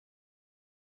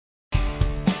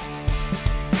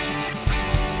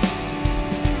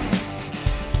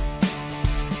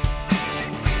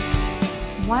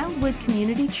Wildwood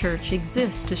Community Church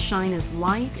exists to shine as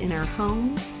light in our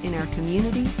homes, in our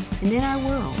community, and in our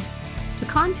world. To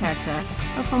contact us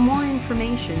or for more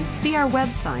information, see our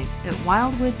website at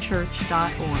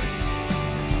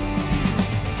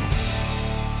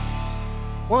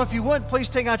wildwoodchurch.org. Well, if you would, please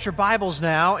take out your Bibles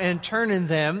now and turn in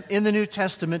them in the New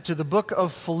Testament to the book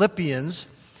of Philippians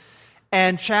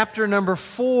and chapter number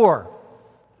 4.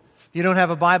 If you don't have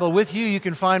a Bible with you, you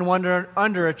can find one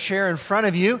under a chair in front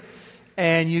of you,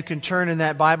 and you can turn in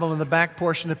that Bible in the back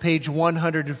portion of page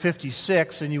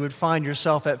 156, and you would find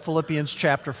yourself at Philippians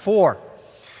chapter 4.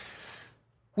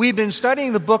 We've been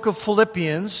studying the book of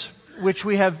Philippians, which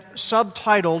we have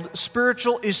subtitled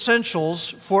Spiritual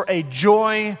Essentials for a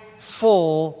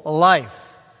Joyful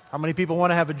Life. How many people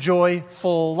want to have a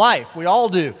joyful life? We all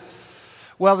do.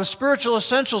 Well, the spiritual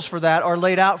essentials for that are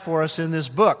laid out for us in this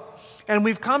book. And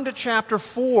we've come to chapter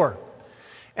 4.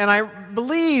 And I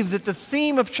believe that the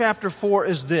theme of chapter 4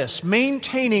 is this: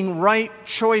 maintaining right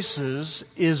choices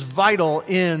is vital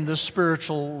in the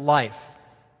spiritual life.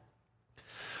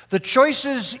 The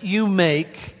choices you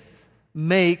make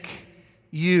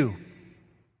you.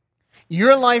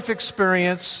 Your life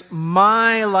experience,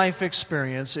 my life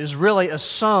experience, is really a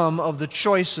sum of the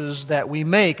choices that we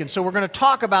make. And so we're going to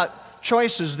talk about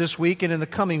choices this week and in the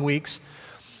coming weeks.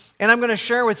 And I'm going to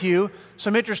share with you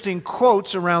some interesting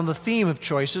quotes around the theme of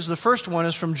choices. The first one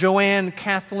is from Joanne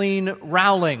Kathleen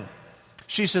Rowling.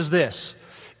 She says this: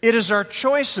 "It is our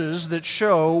choices that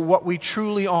show what we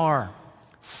truly are,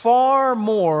 far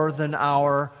more than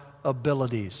our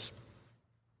abilities."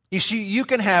 You see, you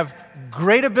can have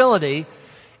great ability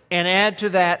and add to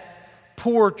that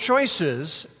poor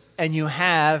choices, and you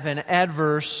have an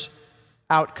adverse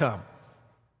outcome.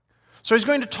 So he's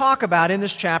going to talk about in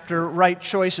this chapter right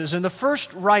choices. And the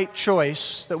first right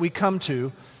choice that we come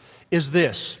to is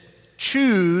this: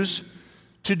 choose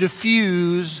to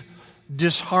diffuse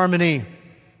disharmony.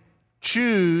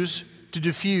 Choose to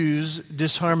diffuse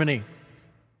disharmony.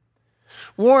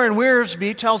 Warren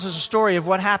Wiersbe tells us a story of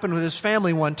what happened with his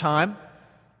family one time.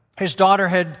 His daughter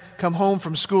had come home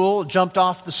from school, jumped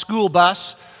off the school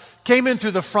bus, came in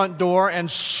through the front door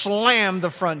and slammed the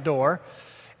front door.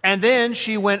 And then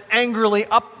she went angrily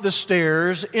up the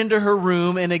stairs into her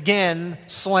room and again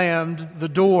slammed the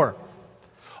door.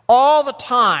 All the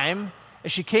time,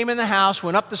 as she came in the house,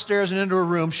 went up the stairs and into her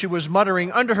room, she was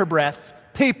muttering under her breath,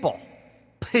 "People,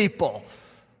 people,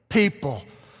 people,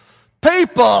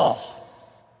 people."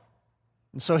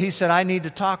 And so he said, "I need to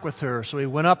talk with her." So he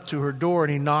went up to her door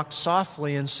and he knocked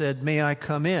softly and said, "May I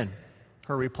come in?"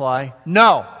 Her reply,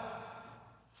 "No."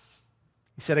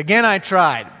 He said, "Again I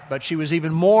tried," but she was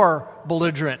even more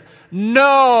belligerent.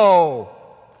 "No."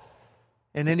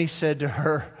 And then he said to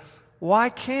her, "Why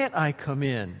can't I come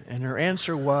in?" And her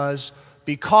answer was,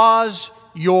 "Because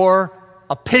you're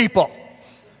a people."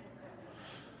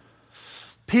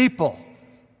 People.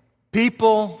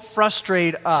 People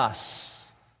frustrate us.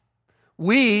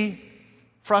 We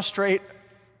frustrate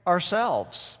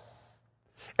ourselves.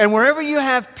 And wherever you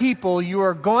have people, you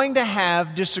are going to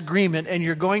have disagreement and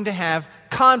you're going to have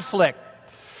conflict.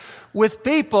 With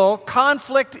people,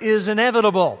 conflict is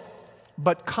inevitable,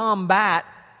 but combat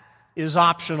is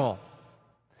optional.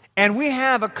 And we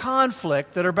have a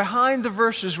conflict that are behind the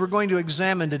verses we're going to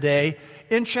examine today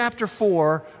in chapter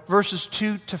 4, verses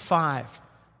 2 to 5.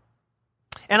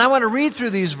 And I want to read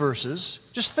through these verses.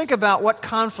 Just think about what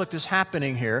conflict is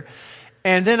happening here.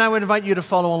 And then I would invite you to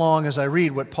follow along as I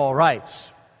read what Paul writes.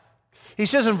 He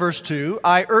says in verse 2,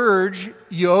 "I urge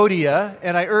Euodia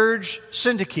and I urge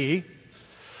Syntyche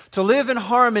to live in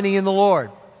harmony in the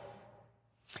Lord.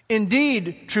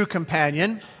 Indeed, true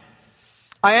companion,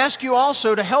 I ask you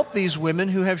also to help these women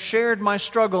who have shared my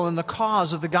struggle in the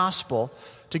cause of the gospel,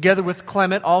 together with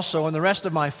Clement also and the rest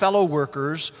of my fellow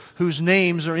workers whose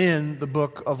names are in the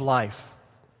book of life.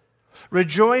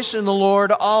 Rejoice in the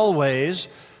Lord always.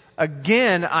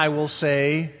 Again, I will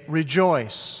say,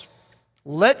 rejoice.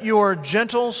 Let your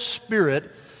gentle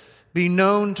spirit be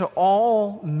known to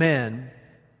all men.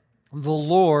 The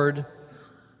Lord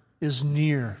is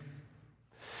near."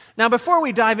 Now, before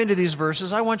we dive into these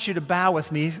verses, I want you to bow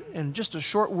with me in just a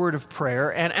short word of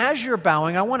prayer. And as you're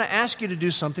bowing, I want to ask you to do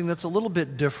something that's a little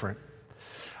bit different.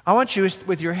 I want you,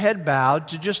 with your head bowed,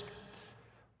 to just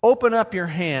open up your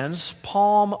hands,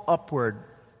 palm upward.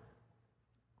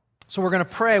 So we're going to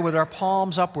pray with our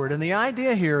palms upward. And the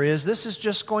idea here is this is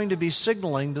just going to be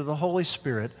signaling to the Holy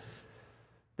Spirit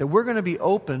that we're going to be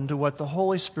open to what the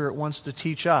Holy Spirit wants to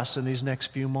teach us in these next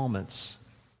few moments.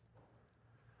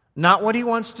 Not what He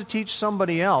wants to teach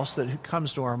somebody else that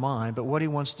comes to our mind, but what He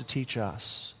wants to teach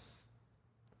us.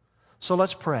 So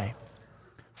let's pray.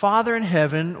 Father in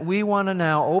heaven, we want to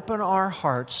now open our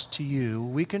hearts to you.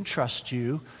 We can trust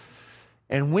you.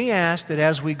 And we ask that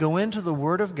as we go into the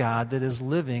Word of God that is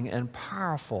living and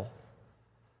powerful,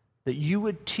 that you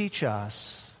would teach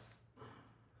us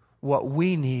what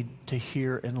we need to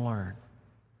hear and learn.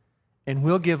 And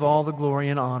we'll give all the glory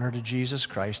and honor to Jesus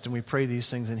Christ, and we pray these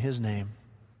things in His name.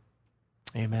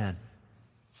 Amen.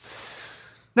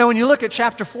 Now, when you look at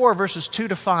chapter 4, verses 2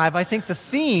 to 5, I think the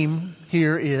theme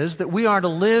here is that we are to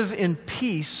live in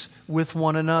peace with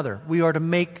one another. We are to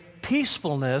make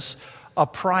peacefulness a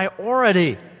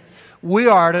priority. We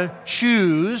are to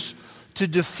choose to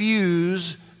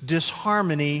diffuse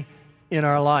disharmony in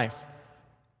our life.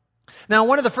 Now,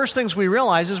 one of the first things we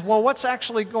realize is, well, what's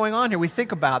actually going on here? We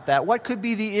think about that. What could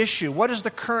be the issue? What is the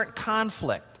current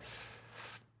conflict?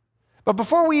 But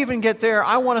before we even get there,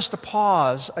 I want us to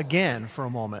pause again for a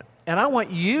moment. And I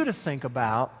want you to think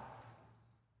about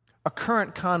a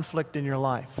current conflict in your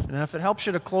life. And if it helps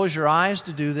you to close your eyes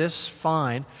to do this,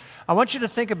 fine. I want you to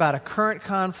think about a current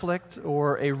conflict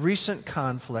or a recent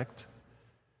conflict.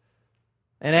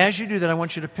 And as you do that, I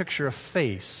want you to picture a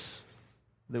face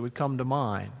that would come to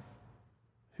mind,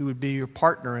 who would be your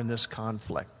partner in this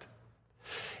conflict.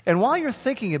 And while you're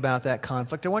thinking about that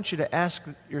conflict, I want you to ask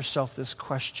yourself this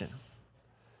question.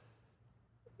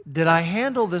 Did I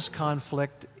handle this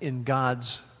conflict in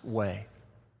God's way?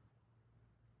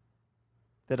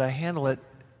 Did I handle it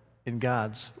in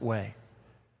God's way?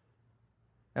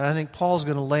 And I think Paul's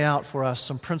going to lay out for us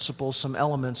some principles, some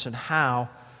elements, and how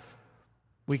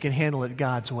we can handle it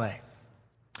God's way.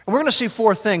 And we're going to see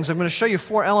four things. I'm going to show you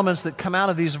four elements that come out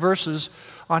of these verses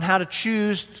on how to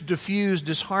choose to diffuse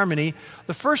disharmony.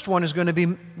 The first one is going to be,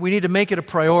 we need to make it a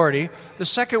priority. The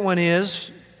second one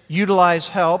is, utilize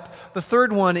help. The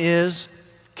third one is,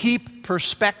 keep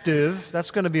perspective.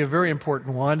 That's going to be a very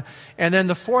important one. And then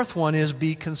the fourth one is,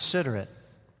 be considerate.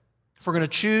 If we're going to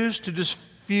choose to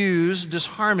diffuse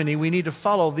disharmony, we need to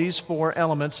follow these four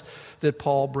elements that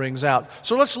Paul brings out.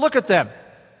 So let's look at them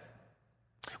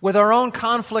with our own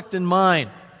conflict in mind.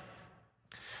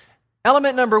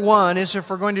 Element number one is, if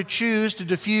we're going to choose to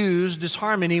diffuse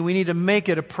disharmony, we need to make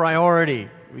it a priority.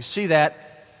 We see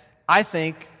that, I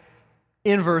think,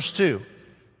 in verse 2.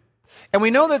 And we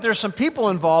know that there's some people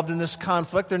involved in this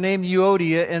conflict. They're named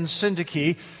Euodia and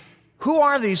Syntyche. Who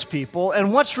are these people,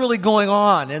 and what's really going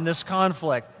on in this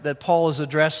conflict that Paul is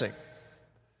addressing?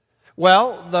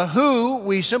 Well, the who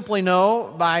we simply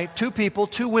know by two people,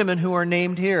 two women who are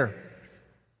named here.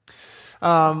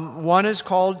 One is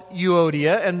called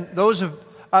Euodia, and those of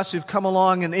us who've come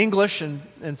along in English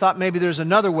and thought maybe there's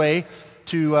another way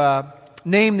to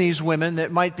name these women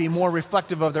that might be more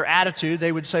reflective of their attitude,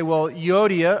 they would say, well,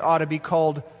 Euodia ought to be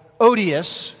called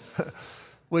odious,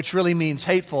 which really means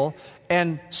hateful,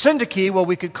 and Syntyche, well,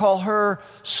 we could call her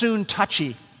soon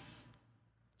touchy.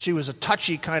 She was a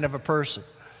touchy kind of a person.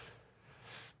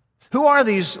 Who are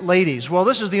these ladies? Well,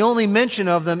 this is the only mention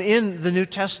of them in the New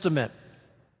Testament.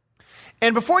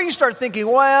 And before you start thinking,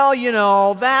 well, you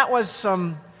know, that was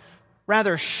some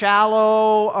rather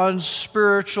shallow,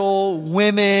 unspiritual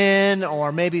women,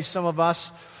 or maybe some of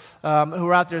us who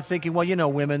are out there thinking, well, you know,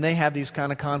 women, they have these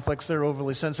kind of conflicts, they're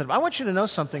overly sensitive. I want you to know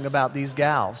something about these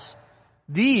gals.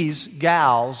 These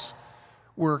gals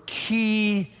were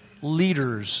key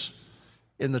leaders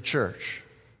in the church.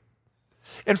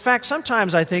 In fact,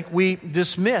 sometimes I think we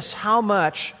dismiss how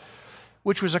much,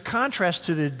 which was a contrast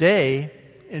to the day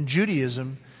in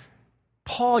Judaism,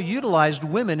 Paul utilized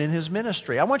women in his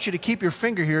ministry. I want you to keep your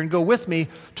finger here and go with me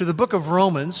to the book of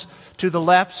Romans, to the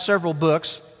left, several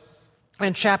books,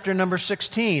 and chapter number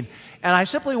 16. And I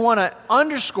simply want to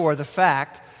underscore the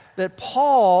fact that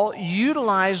Paul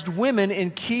utilized women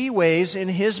in key ways in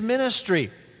his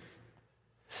ministry.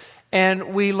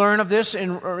 And we learn of this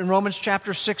in Romans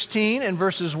chapter 16, in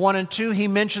verses 1 and 2. He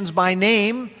mentions by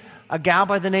name a gal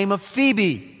by the name of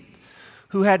Phoebe,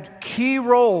 who had key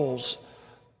roles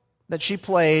that she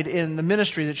played in the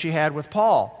ministry that she had with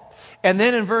Paul. And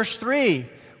then in verse 3,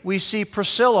 we see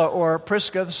Priscilla or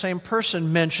Prisca, the same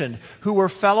person mentioned, who were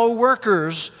fellow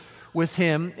workers with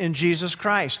him in Jesus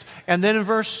Christ. And then in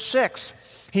verse 6,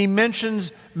 he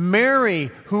mentions Mary,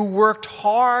 who worked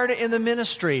hard in the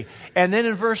ministry. And then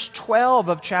in verse 12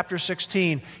 of chapter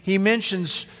 16, he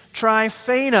mentions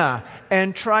Tryphena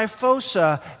and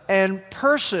Tryphosa and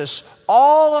Persis,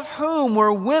 all of whom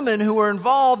were women who were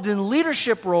involved in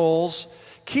leadership roles,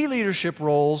 key leadership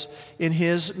roles in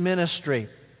his ministry.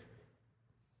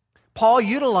 Paul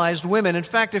utilized women. In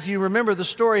fact, if you remember the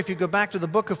story, if you go back to the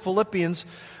book of Philippians,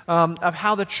 of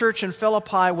how the church in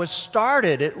Philippi was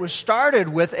started, it was started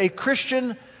with a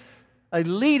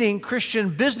leading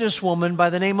Christian businesswoman by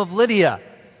the name of Lydia,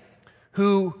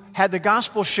 who had the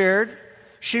gospel shared.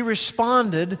 She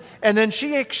responded, and then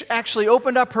she actually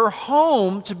opened up her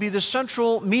home to be the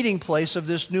central meeting place of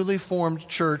this newly formed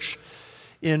church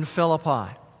in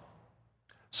Philippi.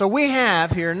 So we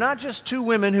have here not just two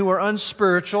women who are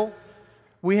unspiritual,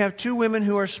 we have two women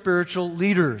who are spiritual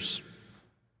leaders,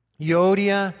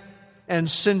 Euodia and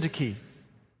Syntyche.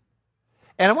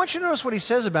 And I want you to notice what he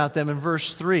says about them in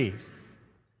verse 3.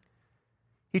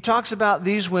 He talks about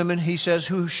these women, he says,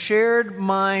 who shared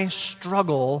my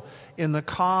struggle in the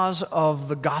cause of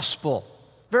the gospel.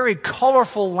 Very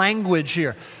colorful language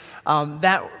here.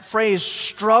 That phrase,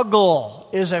 struggle,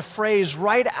 is a phrase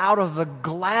right out of the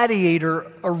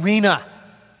gladiator arena.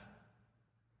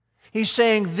 He's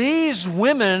saying these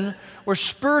women were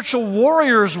spiritual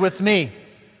warriors with me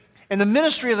in the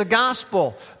ministry of the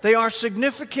gospel. They are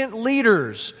significant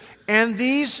leaders. And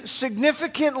these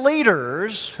significant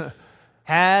leaders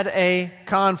had a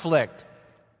conflict.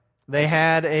 They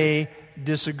had a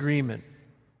disagreement.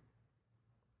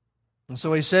 And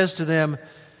so he says to them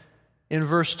in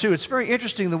verse 2, it's very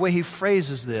interesting the way he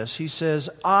phrases this. He says,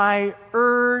 I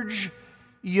urge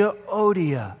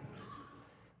Euodia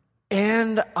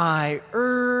and I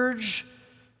urge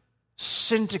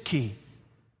Syntyche.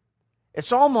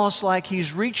 It's almost like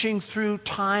he's reaching through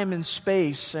time and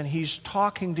space and he's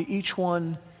talking to each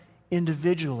one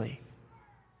individually.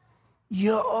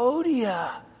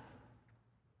 Euodia,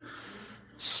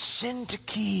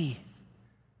 Syntyche,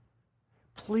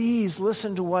 please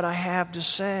listen to what I have to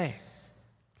say.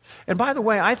 And by the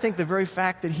way, I think the very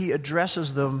fact that he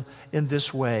addresses them in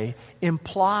this way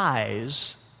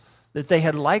implies that they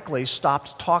had likely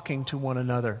stopped talking to one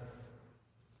another.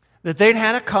 That they'd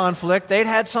had a conflict, they'd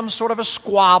had some sort of a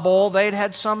squabble, they'd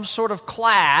had some sort of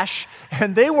clash,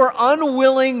 and they were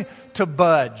unwilling to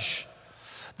budge.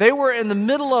 They were in the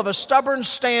middle of a stubborn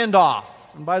standoff.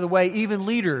 And by the way, even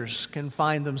leaders can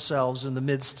find themselves in the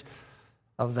midst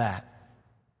of that.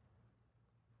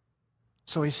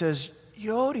 So he says,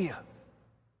 Euodia,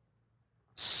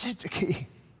 Syntyche,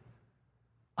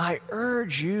 I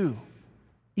urge you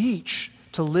each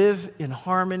to live in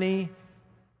harmony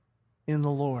in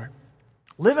the Lord.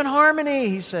 Live in harmony,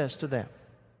 he says to them.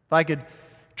 If I could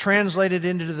translate it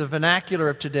into the vernacular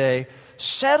of today,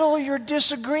 settle your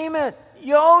disagreement.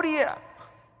 Euodia,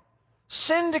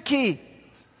 Syntyche,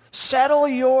 settle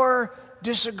your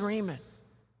disagreement.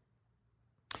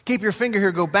 Keep your finger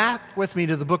here. Go back with me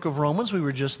to the book of Romans. We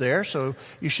were just there, so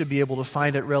you should be able to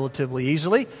find it relatively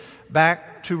easily.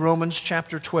 Back to Romans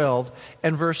chapter 12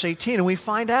 and verse 18. And we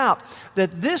find out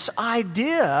that this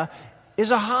idea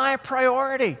is a high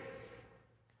priority.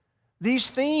 These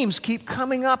themes keep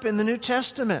coming up in the New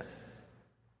Testament.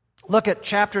 Look at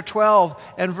chapter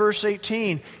 12 and verse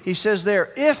 18. He says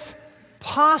there, if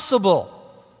possible.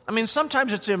 I mean,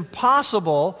 sometimes it's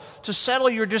impossible to settle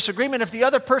your disagreement if the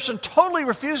other person totally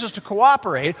refuses to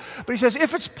cooperate. But he says,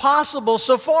 if it's possible,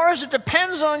 so far as it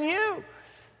depends on you,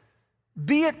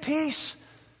 be at peace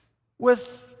with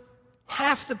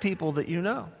half the people that you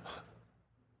know.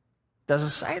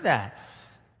 Doesn't say that.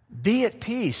 Be at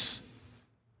peace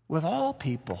with all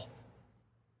people.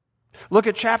 Look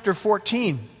at chapter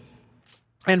 14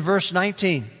 and verse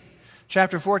 19.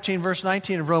 Chapter 14, verse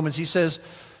 19 of Romans, he says,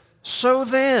 so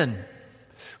then,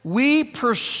 we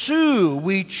pursue,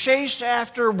 we chase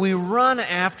after, we run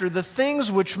after the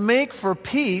things which make for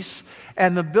peace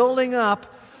and the building up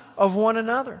of one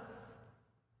another.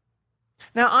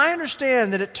 Now, I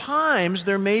understand that at times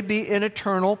there may be an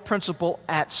eternal principle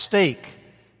at stake.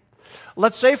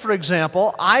 Let's say, for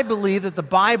example, I believe that the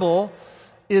Bible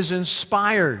is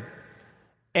inspired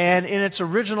and in its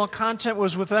original content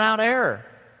was without error.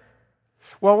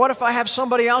 Well, what if I have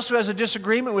somebody else who has a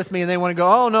disagreement with me and they want to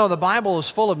go, oh no, the Bible is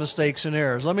full of mistakes and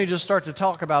errors. Let me just start to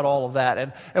talk about all of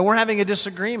that. And we're having a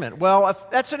disagreement. Well, if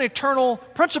that's an eternal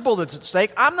principle that's at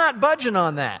stake, I'm not budging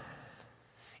on that.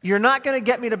 You're not going to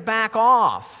get me to back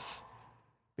off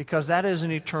because that is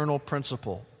an eternal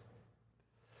principle.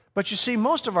 But you see,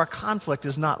 most of our conflict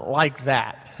is not like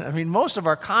that. I mean, most of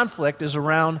our conflict is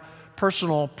around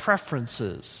personal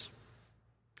preferences,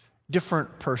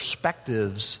 different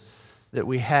perspectives that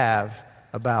we have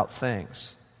about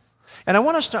things. And I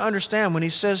want us to understand when he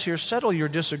says here, settle your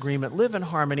disagreement, live in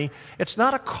harmony, it's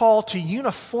not a call to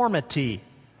uniformity,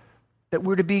 that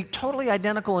we're to be totally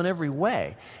identical in every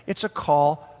way. It's a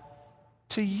call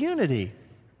to unity.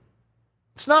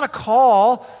 It's not a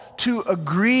call to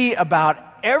agree about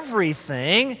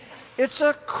everything. It's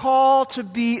a call to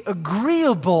be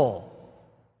agreeable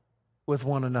with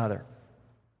one another.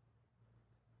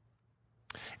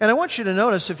 And I want you to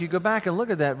notice, if you go back and look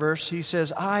at that verse, he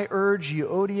says, I urge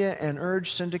Euodia and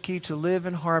urge Syntyche to live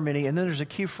in harmony. And then there's a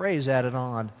key phrase added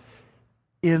on,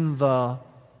 in the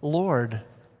Lord.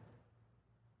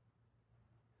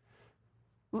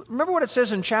 Remember what it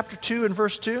says in chapter 2 and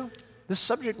verse 2? This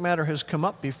subject matter has come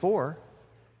up before.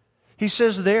 He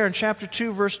says there in chapter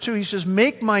 2, verse 2, he says,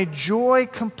 make my joy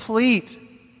complete.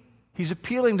 He's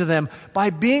appealing to them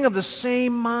by being of the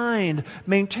same mind,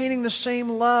 maintaining the same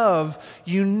love,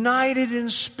 united in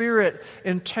spirit,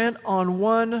 intent on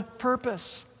one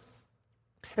purpose.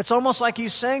 It's almost like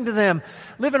he's saying to them,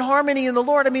 live in harmony in the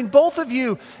Lord. I mean, both of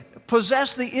you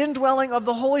possess the indwelling of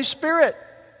the Holy Spirit.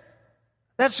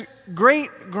 That's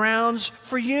great grounds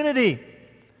for unity.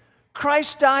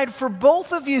 Christ died for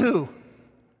both of you.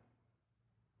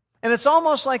 And it's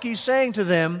almost like he's saying to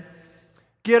them,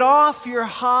 get off your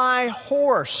high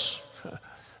horse.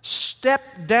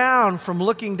 Step down from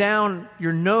looking down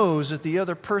your nose at the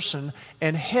other person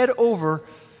and head over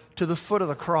to the foot of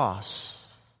the cross.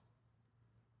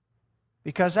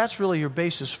 Because that's really your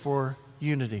basis for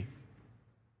unity.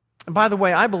 And by the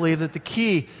way, I believe that the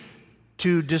key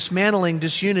to dismantling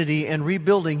disunity and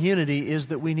rebuilding unity is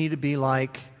that we need to be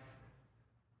like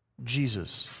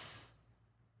Jesus.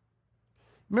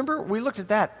 Remember, we looked at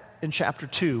that in chapter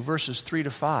 2, verses 3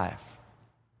 to 5.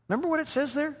 Remember what it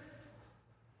says there?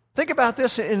 Think about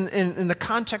this in the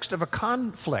context of a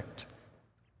conflict.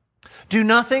 Do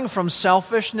nothing from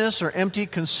selfishness or empty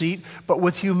conceit, but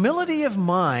with humility of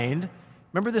mind.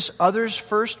 Remember this others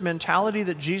first mentality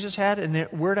that Jesus had and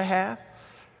that we're to have?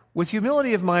 With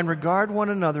humility of mind, regard one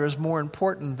another as more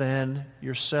important than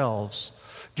yourselves.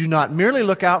 Do not merely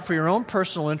look out for your own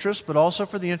personal interest, but also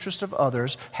for the interest of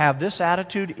others. Have this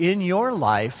attitude in your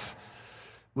life,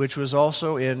 which was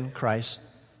also in Christ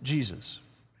Jesus.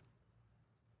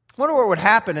 I wonder what would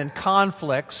happen in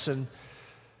conflicts and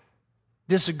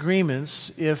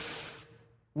disagreements if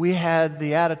we had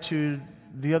the attitude,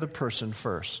 the other person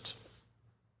first.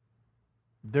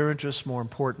 Their interests more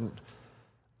important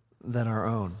than our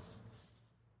own.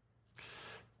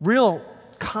 Real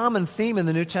common theme in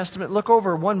the New Testament. Look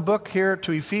over one book here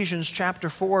to Ephesians chapter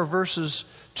 4, verses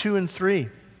 2 and 3.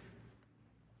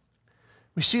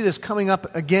 We see this coming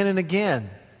up again and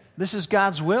again. This is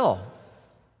God's will,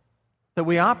 that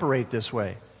we operate this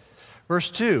way. Verse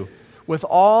 2, with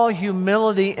all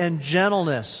humility and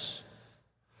gentleness,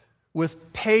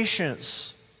 with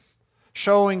patience,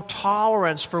 showing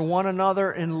tolerance for one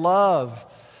another in love,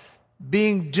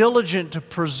 being diligent to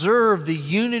preserve the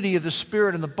unity of the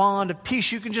Spirit and the bond of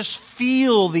peace. You can just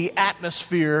feel the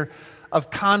atmosphere of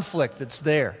conflict that's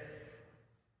there.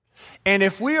 And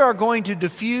if we are going to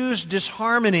diffuse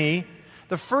disharmony,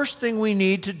 the first thing we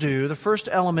need to do, the first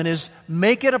element, is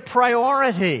make it a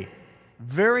priority.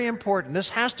 Very important. This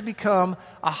has to become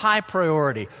a high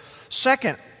priority.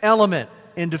 Second element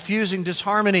in diffusing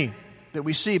disharmony that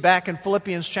we see back in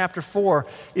Philippians chapter 4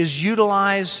 is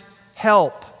utilize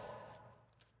help.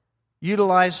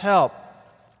 Utilize help.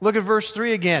 Look at verse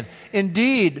 3 again.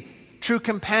 Indeed, true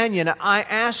companion, I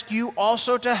ask you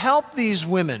also to help these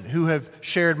women who have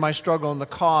shared my struggle in the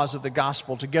cause of the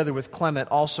gospel, together with Clement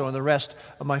also and the rest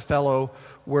of my fellow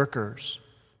workers.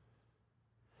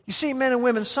 You see, men and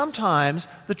women, sometimes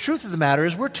the truth of the matter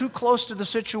is we're too close to the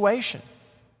situation.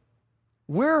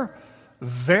 We're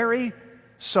very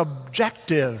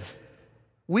subjective.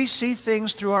 We see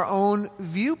things through our own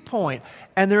viewpoint.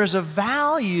 And there is a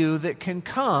value that can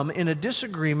come in a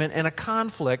disagreement and a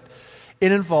conflict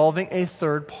in involving a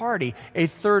third party. A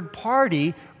third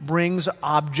party brings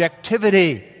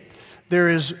objectivity. There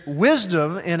is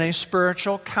wisdom in a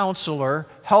spiritual counselor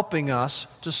helping us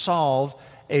to solve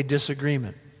a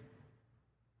disagreement.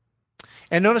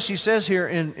 And notice he says here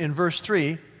in verse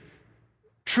 3,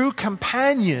 true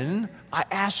companion, I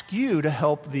ask you to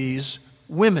help these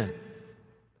women.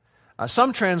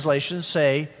 Some translations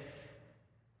say,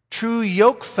 true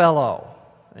yoke fellow.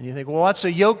 And you think, well, what's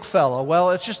a yoke fellow?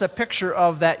 Well, it's just a picture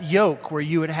of that yoke where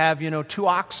you would have, two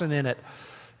oxen in it.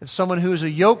 And someone who is a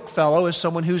yoke fellow is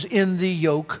someone who's in the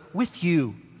yoke with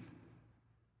you.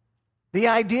 The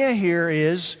idea here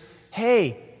is,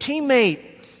 hey, teammate,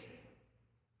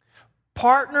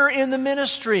 partner in the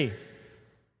ministry,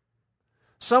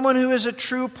 someone who is a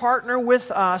true partner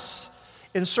with us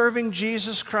in serving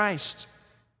Jesus Christ.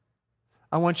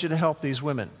 I want you to help these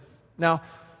women. Now,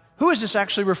 who is this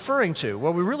actually referring to?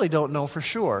 Well, we really don't know for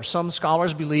sure. Some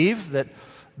scholars believe that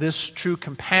this true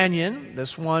companion,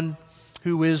 this one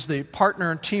who is the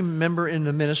partner and team member in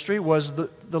the ministry, was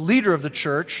the leader of the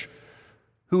church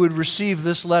who would receive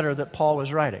this letter that Paul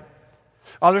was writing.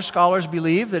 Other scholars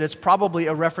believe that it's probably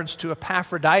a reference to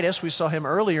Epaphroditus. We saw him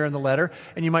earlier in the letter,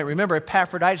 and you might remember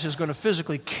Epaphroditus is going to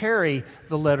physically carry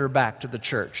the letter back to the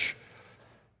church.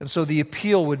 And so the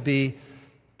appeal would be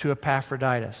to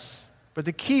Epaphroditus. But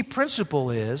the key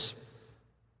principle is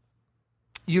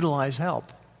utilize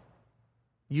help.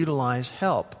 Utilize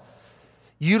help.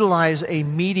 Utilize a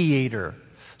mediator,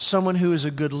 someone who is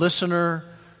a good listener,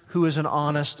 who is an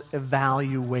honest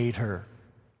evaluator.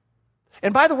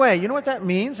 And by the way, you know what that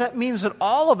means? That means that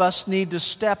all of us need to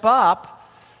step up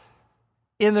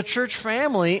in the church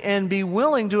family and be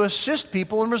willing to assist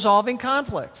people in resolving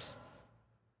conflicts.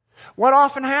 What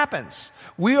often happens?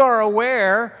 We are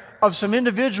aware of some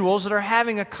individuals that are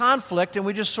having a conflict, and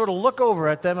we just sort of look over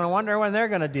at them and wonder when they're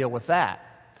going to deal with that.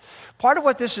 Part of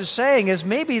what this is saying is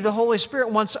maybe the Holy Spirit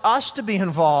wants us to be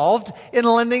involved in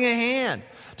lending a hand,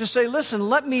 to say, listen,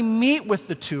 let me meet with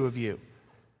the two of you,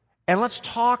 and let's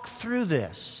talk through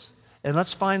this, and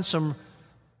let's find some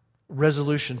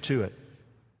resolution to it.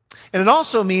 And it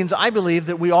also means, I believe,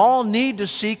 that we all need to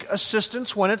seek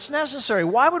assistance when it's necessary.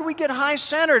 Why would we get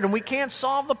high-centered and we can't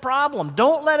solve the problem?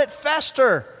 Don't let it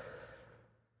fester.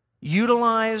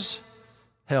 Utilize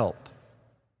help.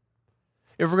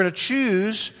 If we're going to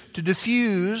choose to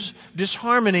diffuse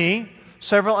disharmony,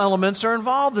 several elements are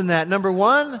involved in that. Number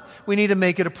one, we need to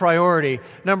make it a priority.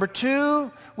 Number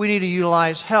two, we need to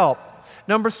utilize help.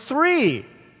 Number three,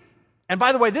 and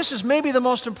by the way, this is maybe the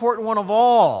most important one of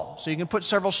all, so you can put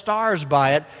several stars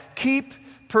by it, keep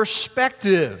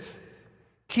perspective.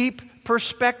 Keep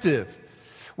perspective.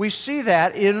 We see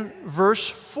that in verse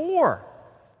 4.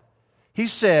 He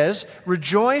says,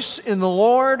 rejoice in the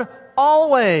Lord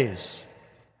always.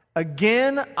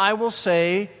 Again, I will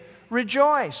say,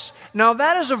 rejoice. Now,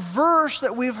 that is a verse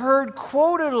that we've heard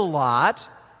quoted a lot.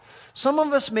 Some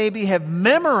of us maybe have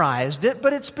memorized it,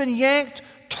 but it's been yanked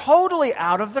totally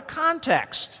out of the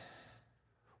context.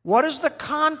 What is the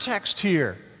context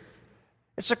here?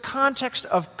 It's a context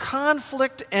of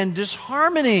conflict and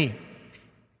disharmony.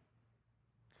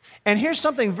 And here's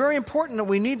something very important that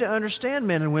we need to understand,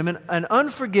 men and women. An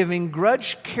unforgiving,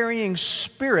 grudge-carrying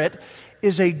spirit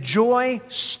is a joy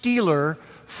stealer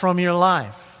from your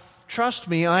life. Trust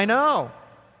me, I know.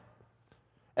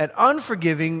 An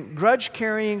unforgiving,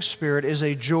 grudge-carrying spirit is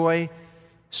a joy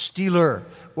stealer.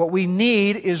 What we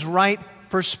need is right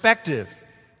perspective.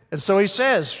 And so he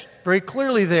says very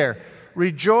clearly there,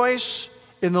 rejoice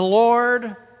in the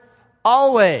Lord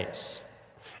always.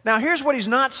 Now here's what he's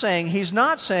not saying. He's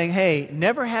not saying, hey,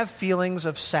 never have feelings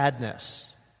of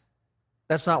sadness.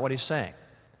 That's not what he's saying.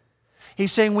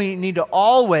 He's saying we need to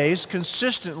always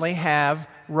consistently have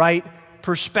right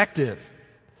perspective.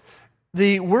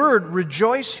 The word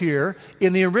rejoice here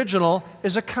in the original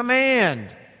is a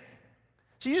command.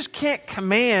 So you just can't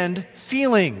command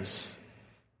feelings.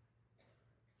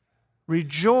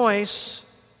 Rejoice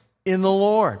in the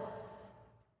Lord.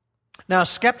 Now, a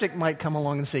skeptic might come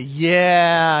along and say,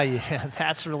 yeah,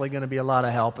 that's really going to be a lot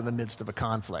of help in the midst of a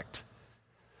conflict.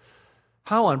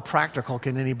 How unpractical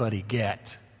can anybody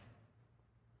get?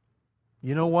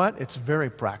 You know what? It's very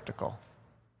practical.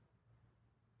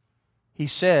 He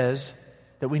says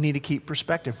that we need to keep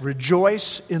perspective.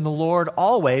 Rejoice in the Lord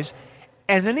always.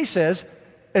 And then he says,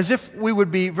 as if we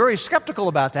would be very skeptical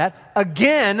about that,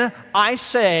 again, I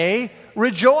say,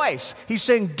 rejoice. He's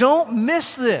saying, don't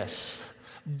miss this.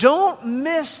 Don't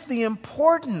miss the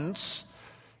importance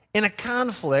in a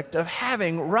conflict of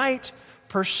having right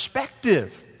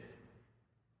perspective.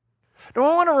 Now,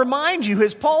 I want to remind you,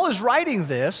 as Paul is writing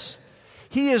this,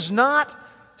 he is not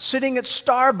sitting at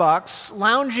Starbucks,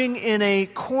 lounging in a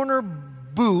corner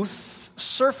booth,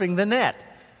 surfing the net.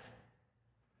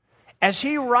 As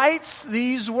he writes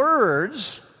these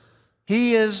words,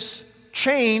 he is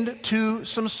chained to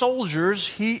some soldiers.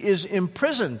 He is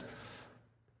imprisoned.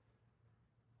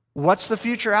 What's the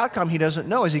future outcome? He doesn't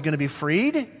know. Is he going to be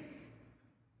freed?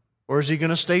 Or is he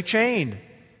going to stay chained?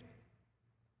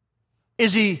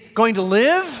 Is he going to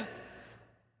live?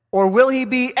 Or will he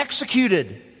be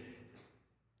executed?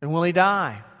 And will he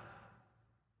die?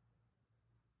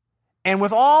 And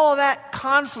with all of that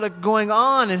conflict going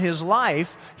on in his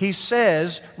life, he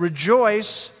says,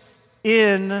 rejoice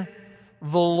in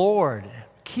the Lord.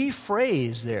 Key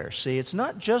phrase there. See, it's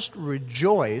not just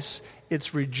rejoice,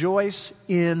 it's rejoice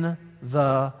in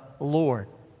the Lord.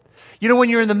 You know, when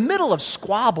you're in the middle of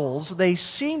squabbles, they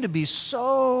seem to be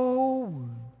so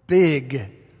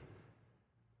big.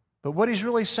 But what he's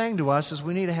really saying to us is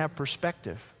we need to have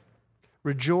perspective.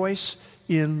 Rejoice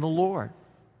in the Lord.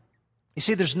 You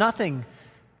see, there's nothing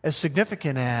as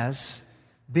significant as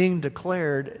being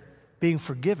declared, being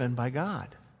forgiven by God.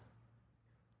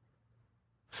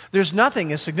 There's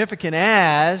nothing as significant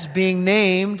as being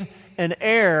named an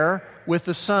heir with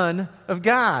the Son of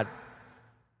God.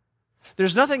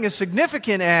 There's nothing as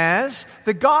significant as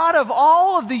the God of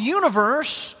all of the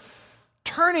universe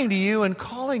turning to you and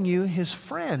calling you His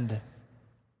friend.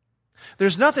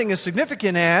 There's nothing as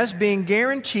significant as being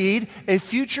guaranteed a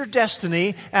future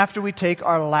destiny after we take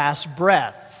our last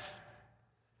breath.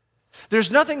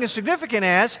 There's nothing as significant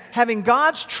as having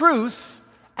God's truth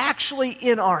actually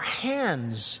in our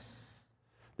hands.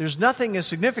 There's nothing as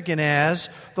significant as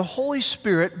the Holy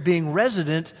Spirit being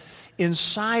resident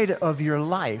inside of your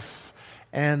life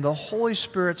and the Holy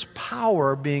Spirit's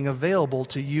power being available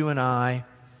to you and I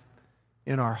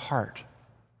in our heart.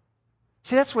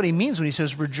 See, that's what he means when he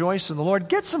says, rejoice in the Lord.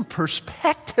 Get some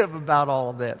perspective about all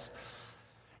of this.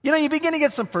 You know, you begin to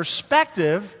get some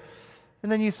perspective,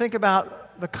 and then you think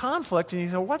about the conflict, and you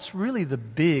say, what's really the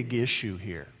big issue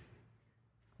here?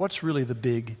 What's really the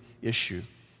big issue?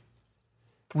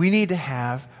 We need to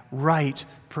have right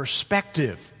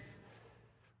perspective.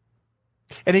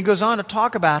 And he goes on to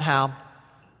talk about how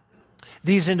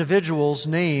these individuals'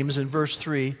 names in verse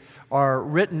 3 are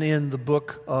written in the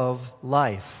book of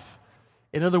life.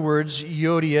 In other words,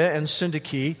 Yodia and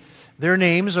Syntyche, their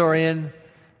names are in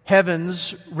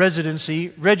heaven's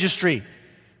residency registry.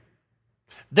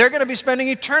 They're going to be spending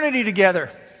eternity together.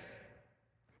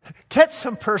 Get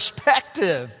some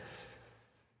perspective.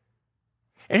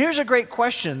 And here's a great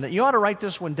question that you ought to write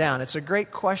this one down. It's a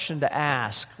great question to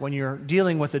ask when you're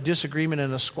dealing with a disagreement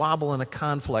and a squabble and a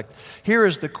conflict. Here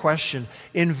is the question.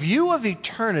 In view of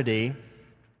eternity,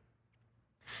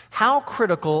 how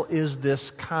critical is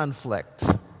this conflict?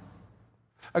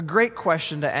 A great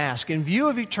question to ask. In view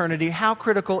of eternity, how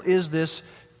critical is this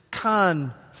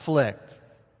conflict?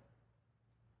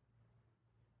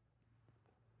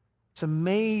 It's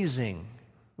amazing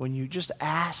when you just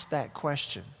ask that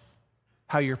question,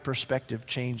 how your perspective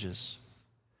changes.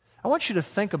 I want you to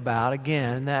think about,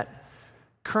 again, that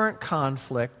current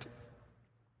conflict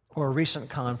or recent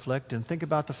conflict, and think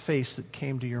about the face that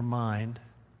came to your mind.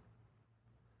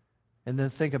 And then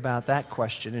think about that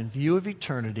question. In view of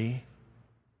eternity,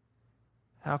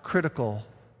 how critical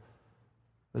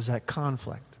is that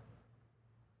conflict?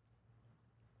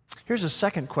 Here's a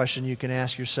second question you can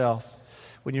ask yourself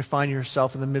when you find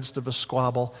yourself in the midst of a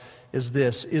squabble, is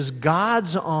this: is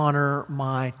God's honor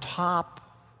my top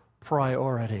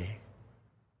priority?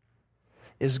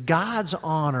 Is God's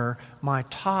honor my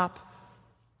top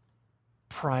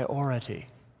priority?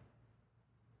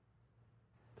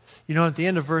 You know, at the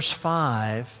end of verse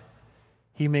 5,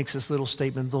 he makes this little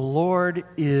statement, the Lord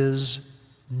is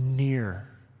near.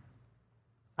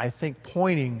 I think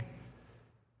pointing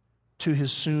to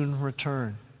His soon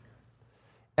return.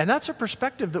 And that's a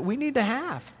perspective that we need to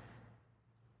have.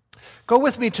 Go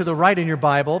with me to the right in your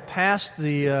Bible, past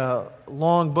the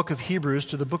long book of Hebrews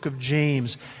to the book of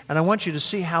James. And I want you to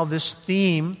see how this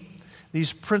theme,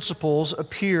 these principles,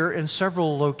 appear in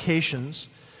several locations.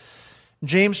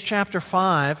 James chapter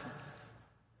 5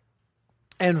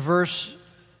 and verse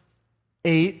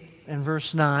 8 and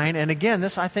verse 9. And again,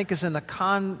 this I think is in the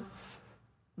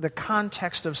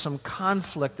context of some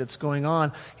conflict that's going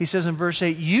on. He says in verse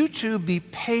 8, you too be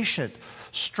patient,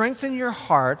 strengthen your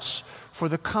hearts, for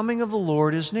the coming of the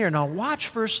Lord is near. Now watch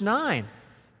verse 9.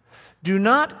 Do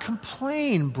not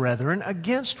complain, brethren,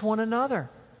 against one another,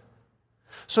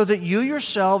 so that you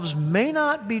yourselves may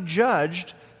not be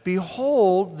judged.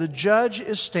 Behold, the judge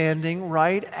is standing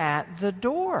right at the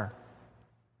door.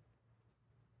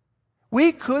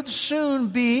 We could soon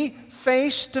be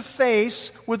face to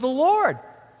face with the Lord.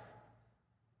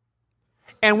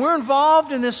 And we're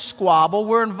involved in this squabble.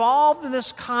 We're involved in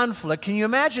this conflict. Can you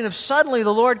imagine if suddenly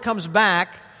the Lord comes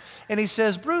back and He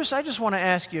says, Bruce, I just want to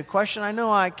ask you a question. I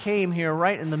know I came here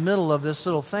right in the middle of this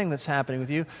little thing that's happening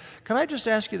with you. Can I just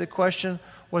ask you the question,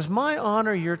 was my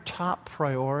honor your top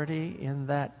priority in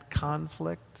that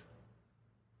conflict?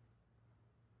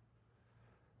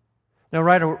 Now,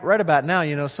 right about now,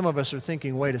 you know, some of us are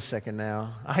thinking, wait a second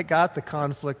now. I got the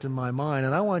conflict in my mind,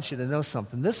 and I want you to know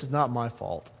something. This is not my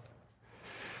fault.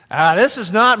 This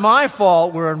is not my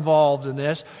fault we're involved in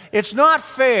this. It's not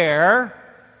fair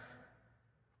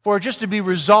for it just to be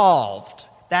resolved.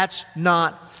 That's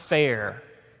not fair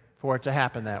for it to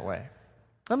happen that way.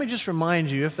 Let me just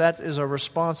remind you, if that is a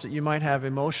response that you might have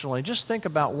emotionally, just think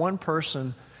about one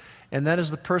person, and that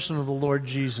is the person of the Lord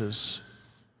Jesus.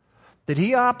 Did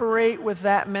He operate with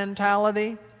that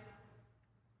mentality?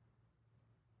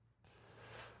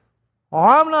 Well,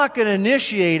 I'm not going to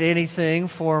initiate anything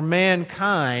for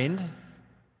mankind.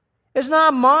 It's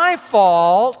not my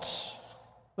fault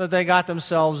that they got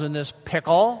themselves in this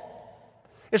pickle.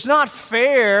 It's not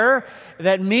fair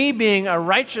that me, being a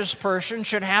righteous person,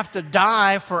 should have to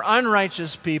die for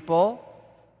unrighteous people.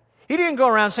 He didn't go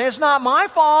around saying, it's not my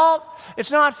fault.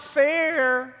 It's not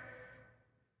fair.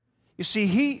 You see,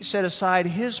 he set aside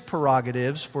his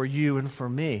prerogatives for you and for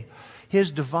me.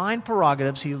 His divine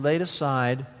prerogatives he laid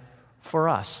aside for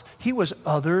us. He was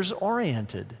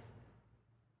others-oriented.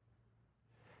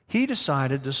 He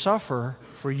decided to suffer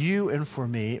for you and for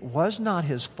me. It was not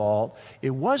his fault.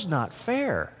 It was not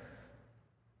fair.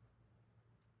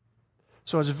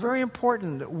 So it's very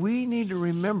important that we need to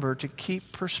remember to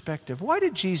keep perspective. Why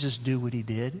did Jesus do what he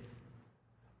did?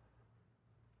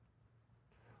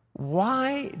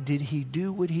 Why did he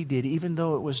do what he did, even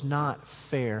though it was not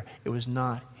fair? It was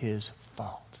not his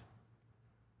fault.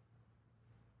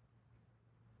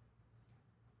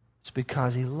 It's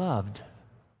because he loved.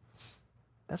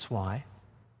 That's why.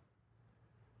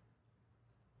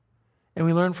 And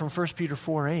we learn from 1 Peter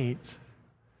 4:8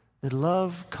 that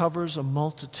love covers a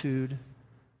multitude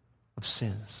of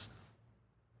sins.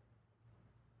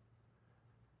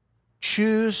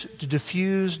 Choose to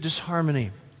diffuse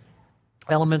disharmony.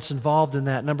 Elements involved in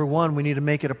that. Number one, we need to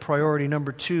make it a priority.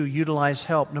 Number two, utilize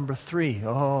help. Number three, a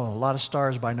lot of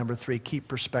stars by number three, keep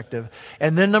perspective.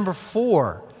 And then number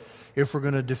four, if we're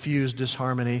going to diffuse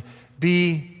disharmony,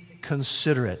 be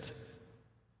considerate.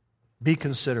 Be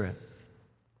considerate.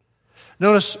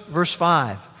 Notice verse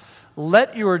 5.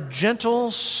 Let your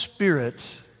gentle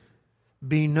spirit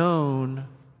be known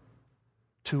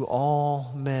to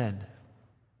all men.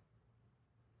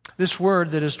 This word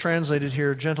that is translated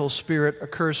here, gentle spirit,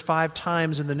 occurs 5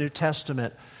 times in the New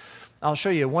Testament. I'll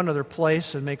show you one other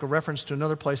place and make a reference to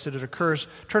another place that it occurs.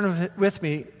 Turn with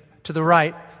me to the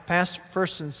right, past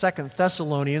 1st and 2nd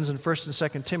Thessalonians and 1st and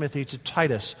 2nd Timothy to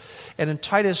Titus. And in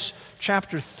Titus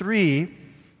chapter 3,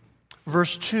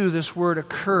 verse 2, this word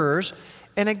occurs.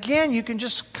 And again, you can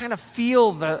just kind of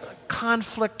feel the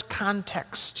conflict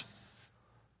context.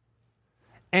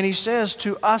 And he says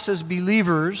to us as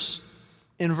believers,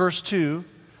 in verse 2,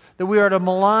 that we are to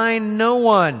malign no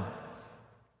one,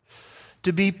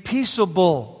 to be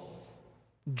peaceable,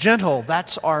 gentle,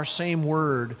 that's our same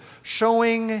word,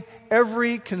 showing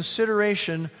every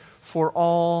consideration for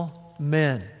all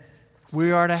men.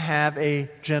 We are to have a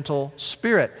gentle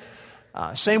spirit.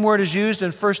 Same word is used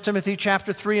in 1 Timothy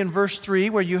chapter 3 and verse 3,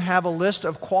 where you have a list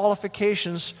of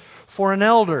qualifications for an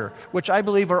elder, which I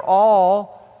believe are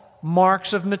all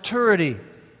marks of maturity.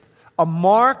 A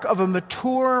mark of a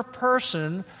mature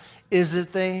person is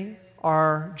that they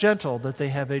are gentle, that they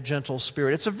have a gentle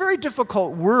spirit. It's a very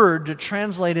difficult word to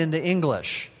translate into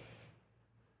English.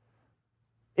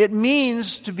 It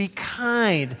means to be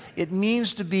kind. It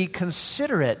means to be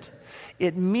considerate.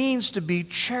 It means to be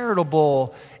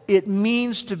charitable. It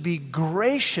means to be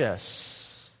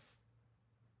gracious.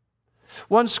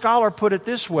 One scholar put it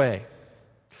this way: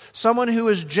 someone who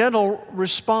is gentle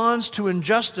responds to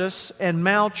injustice and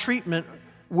maltreatment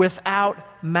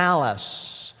without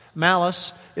malice.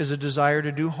 Malice is a desire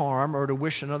to do harm or to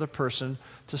wish another person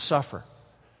to suffer.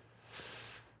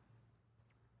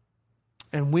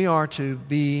 And we are to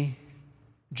be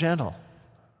gentle.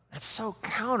 That's so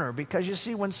counter, because you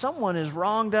see, when someone has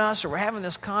wronged us or we're having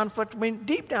this conflict,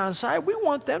 deep down inside, we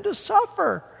want them to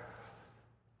suffer.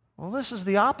 Well, this is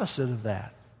the opposite of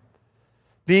that.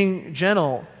 Being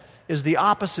gentle is the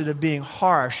opposite of being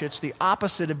harsh. It's the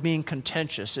opposite of being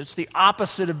contentious. It's the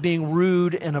opposite of being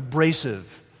rude and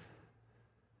abrasive.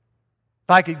 If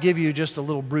I could give you just a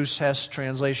little Bruce Hess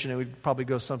translation, it would probably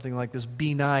go something like this: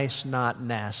 be nice, not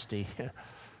nasty.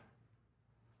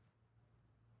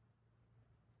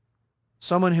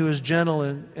 Someone who is gentle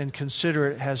and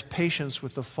considerate has patience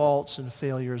with the faults and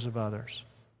failures of others.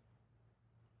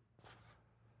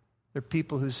 There are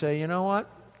people who say, you know what?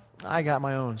 I got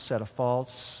my own set of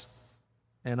faults,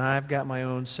 and I've got my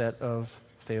own set of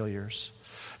failures.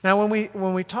 Now,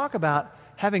 when we talk about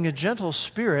having a gentle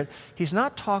spirit, he's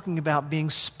not talking about being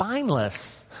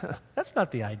spineless. That's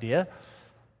not the idea.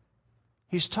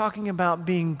 He's talking about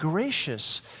being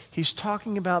gracious. He's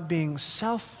talking about being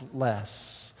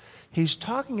selfless. He's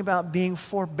talking about being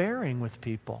forbearing with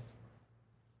people.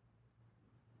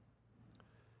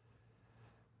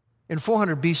 In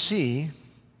 400 BC,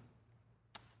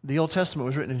 the Old Testament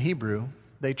was written in Hebrew.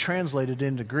 They translated it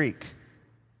into Greek.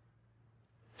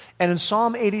 And in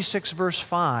Psalm 86, verse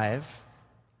 5,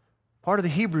 part of the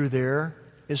Hebrew there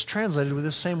is translated with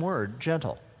this same word,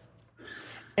 gentle.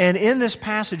 And in this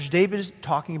passage, David is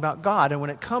talking about God. And when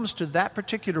it comes to that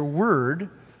particular word,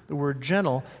 the word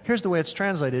gentle, here's the way it's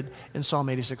translated in Psalm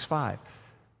 86:5.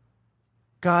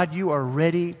 God, you are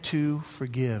ready to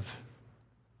forgive.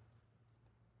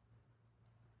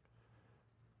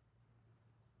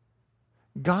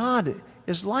 God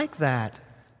is like that.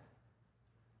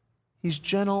 He's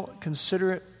gentle,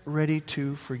 considerate, ready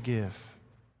to forgive.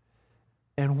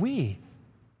 And we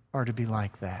are to be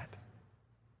like that.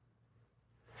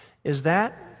 Is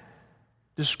that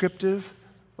descriptive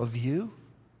of you?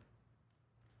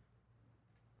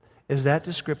 Is that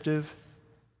descriptive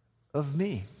of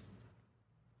me?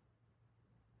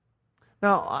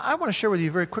 Now, I want to share with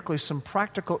you very quickly some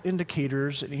practical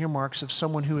indicators and earmarks of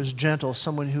someone who is gentle,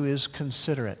 someone who is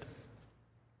considerate.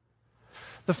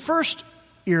 The first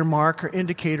earmark or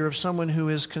indicator of someone who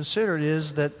is considerate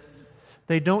is that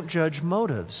they don't judge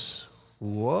motives.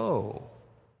 Whoa.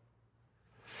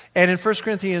 And in 1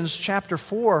 Corinthians chapter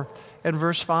 4 and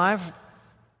verse 5,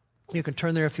 you can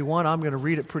turn there if you want. I'm going to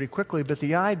read it pretty quickly, but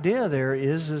the idea there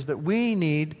is that we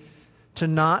need to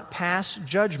not pass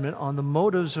judgment on the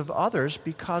motives of others,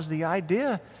 because the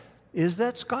idea is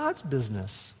that's God's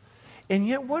business. And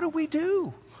yet what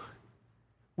do?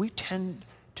 We tend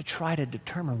to try to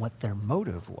determine what their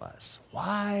motive was,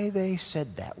 why they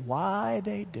said that, why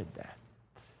they did that.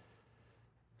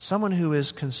 Someone who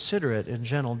is considerate and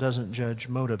gentle doesn't judge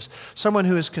motives. Someone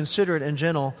who is considerate and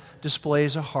gentle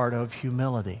displays a heart of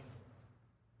humility.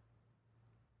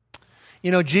 You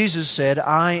know, Jesus said,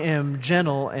 I am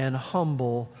gentle and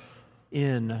humble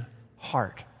in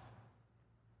heart.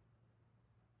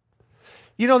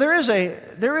 You know, there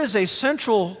is a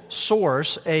central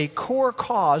source, a core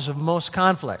cause of most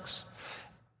conflicts.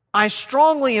 I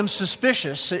strongly am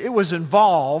suspicious that it was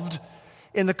involved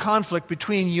in the conflict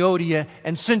between Euodia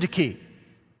and Syntyche.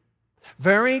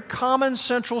 Very common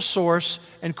central source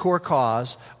and core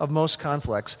cause of most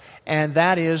conflicts, and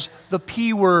that is the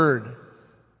P word.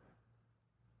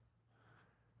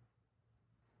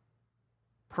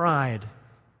 Pride.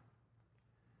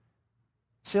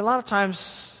 See, a lot of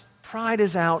times pride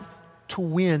is out to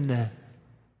win.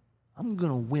 I'm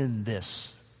going to win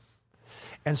this.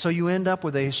 And so you end up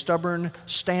with a stubborn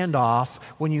standoff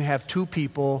when you have two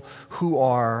people who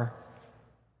are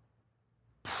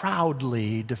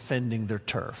proudly defending their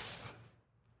turf.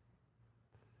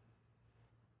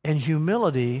 And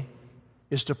humility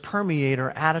is to permeate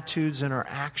our attitudes and our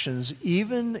actions,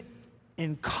 even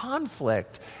in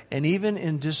conflict and even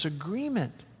in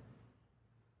disagreement.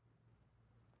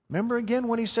 Remember again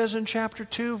what he says in chapter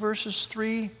 2, verses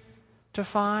 3 to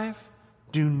 5?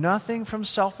 Do nothing from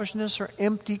selfishness or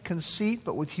empty conceit,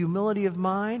 but with humility of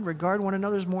mind, regard one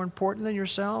another as more important than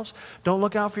yourselves. Don't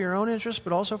look out for your own interest,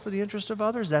 but also for the interest of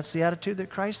others. That's the attitude that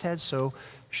Christ had, so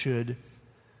should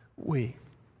we.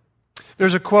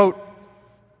 There's a quote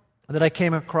that I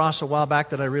came across a while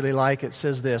back that I really like. It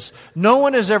says this: no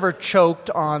one has ever choked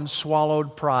on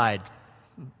swallowed pride.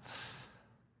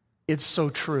 It's so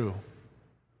true.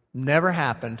 Never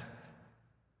happened,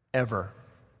 ever,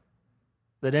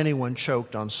 that anyone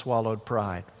choked on swallowed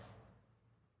pride.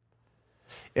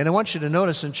 And I want you to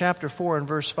notice in chapter 4 and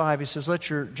verse 5, he says, let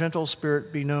your gentle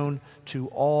spirit be known to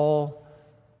all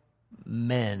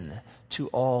men, to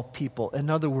all people. In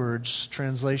other words,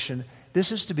 translation,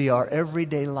 this is to be our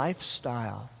everyday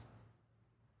lifestyle,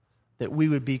 that we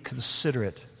would be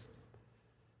considerate,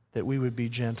 that we would be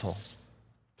gentle.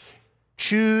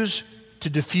 Choose to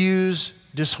diffuse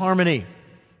disharmony.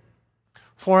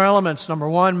 4 elements. Number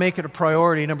 1, make it a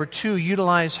priority. Number 2,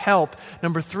 utilize help.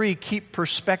 Number 3, keep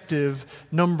perspective.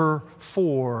 Number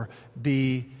 4,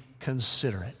 be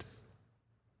considerate.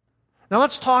 Now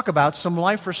let's talk about some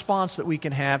life response that we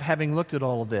can have having looked at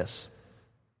all of this.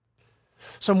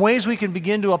 Some ways we can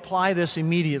begin to apply this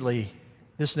immediately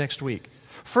this next week.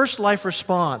 First life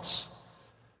response,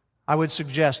 I would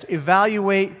suggest,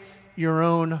 evaluate your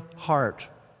own heart.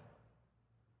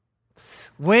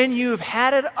 When you've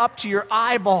had it up to your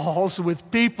eyeballs with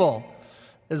people,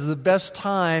 is the best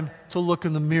time to look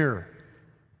in the mirror.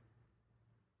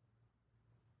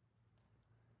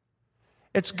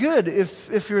 It's good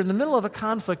if you're in the middle of a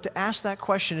conflict to ask that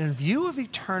question in view of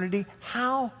eternity: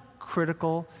 how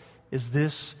critical is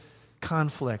this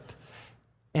conflict?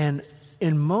 And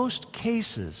in most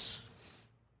cases,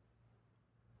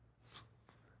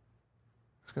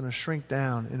 it's going to shrink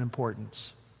down in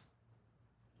importance.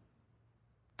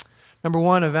 Number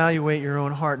 1, evaluate your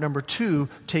own heart. Number 2,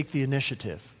 take the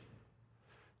initiative.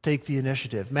 Take the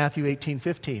initiative. Matthew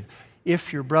 18:15.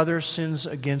 If your brother sins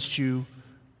against you,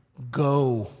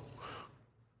 go.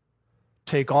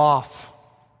 Take off.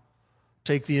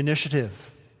 Take the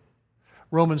initiative.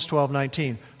 Romans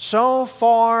 12:19. So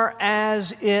far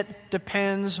as it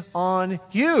depends on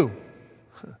you,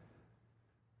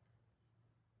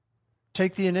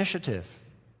 take the initiative.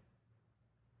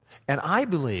 And I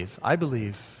believe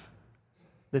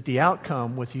that the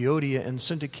outcome with Euodia and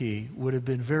Syntyche would have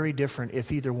been very different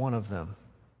if either one of them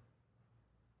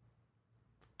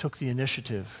took the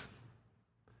initiative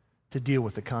to deal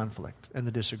with the conflict and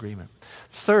the disagreement.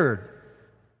 Third,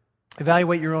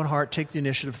 evaluate your own heart, take the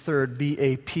initiative. Third, be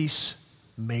a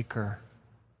peacemaker.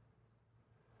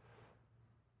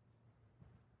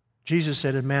 Jesus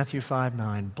said in Matthew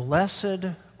 5:9,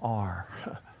 "Blessed are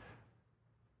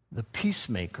the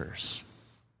peacemakers,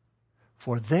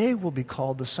 for they will be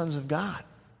called the sons of God."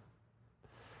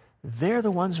 They're the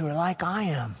ones who are like I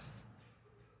am,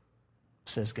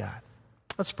 says God.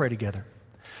 Let's pray together.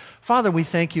 Father, we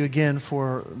thank you again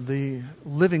for the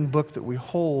living book that we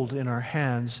hold in our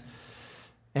hands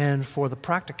and for the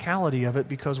practicality of it,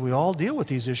 because we all deal with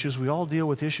these issues. We all deal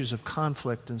with issues of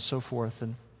conflict and so forth.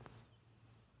 And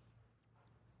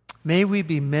may we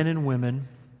be men and women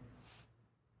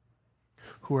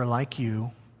who are like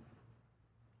you,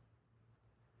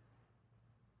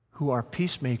 who are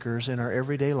peacemakers in our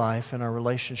everyday life and our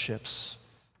relationships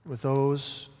with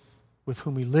those with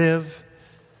whom we live,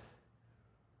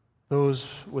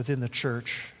 those within the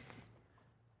church,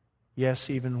 yes,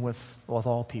 even with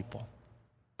all people.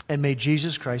 And may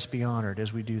Jesus Christ be honored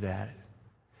as we do that.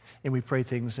 And we pray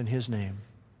things in His name.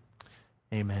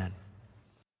 Amen.